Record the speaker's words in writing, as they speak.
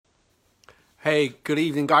Hey, good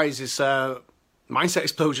evening, guys. It's Mindset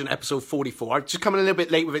Explosion episode 44. I'm just coming a little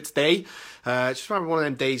bit late with it today. Just having one of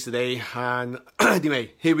them days today. And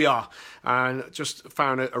anyway, here we are. And just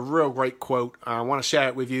found a real great quote. I want to share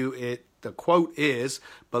it with you. The quote is,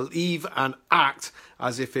 "Believe and act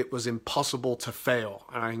as if it was impossible to fail."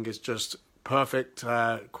 And I think it's just perfect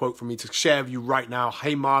quote for me to share with you right now.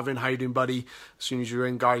 Hey Marvin, how you doing, buddy? As soon as you're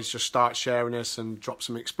in, guys, just start sharing this and drop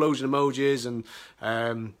some explosion emojis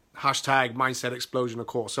and hashtag mindset explosion, of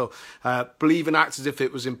course. So believe and act as if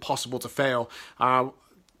it was impossible to fail. I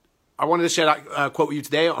wanted to share that quote with you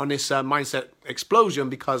today on this mindset explosion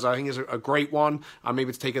because I think it's a great one, and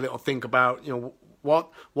maybe to take a little think about,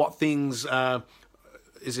 what things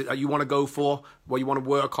is it that you want to go for, what you want to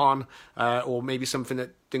work on, or maybe something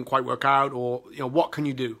that didn't quite work out, or what can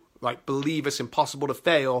you do? Like, believe it's impossible to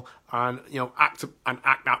fail, and act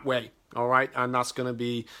that way. All right, and that's going to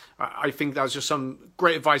be, I think that's just some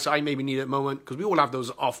great advice I maybe need at the moment, because we all have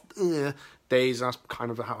those off days. That's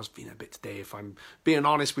kind of how I was feeling a bit today, if I'm being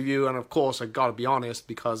honest with you. And of course, I got to be honest,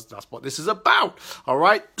 because that's what this is about. All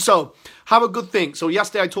right, so have a good think. So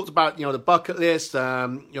yesterday I talked about, the bucket list,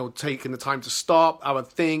 taking the time to stop, have a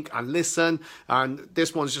think and listen. And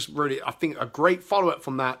this one's just really, I think, a great follow-up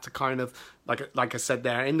from that, to kind of, like I said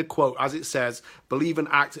there in the quote, as it says, believe and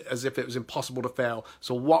act as if it was impossible to fail.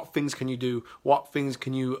 So what things can you do? What things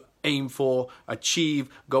can you aim for, achieve,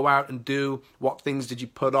 go out and do? What things did you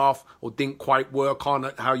put off or didn't quite work on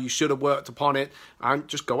it, how you should have worked upon it? And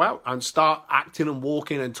just go out and start acting and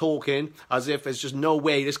walking and talking as if there's just no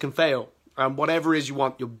way this can fail. And whatever it is you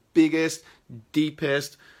want, your biggest,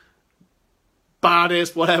 deepest,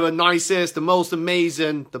 baddest, whatever, nicest, the most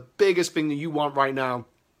amazing, the biggest thing that you want right now,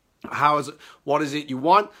 what is it you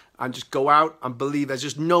want? And just go out and believe there's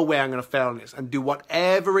just no way I'm going to fail on this, and do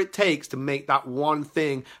whatever it takes to make that one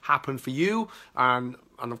thing happen for you, and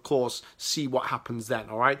of course see what happens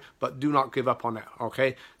then. All right, but do not give up on it.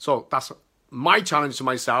 Okay, so that's my challenge to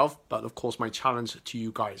myself, but of course my challenge to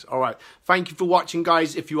you guys. All right, thank you for watching,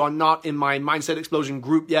 guys. If you are not in my Mindset Explosion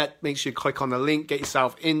group yet, make sure you click on the link, get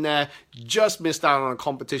yourself in there. Just missed out on a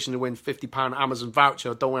competition to win £50 Amazon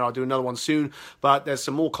voucher. Don't worry, I'll do another one soon, but there's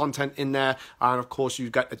some more content in there. And of course, you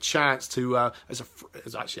get a chance to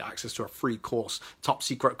there's actually access to a free course, top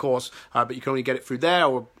secret course, but you can only get it through there,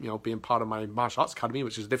 or being part of my martial arts academy,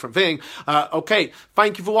 which is a different thing. Okay,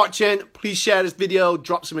 thank you for watching. Please share this video,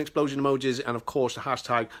 drop some explosion emojis, and of course the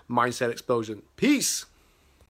hashtag Mindset Explosion. Peace.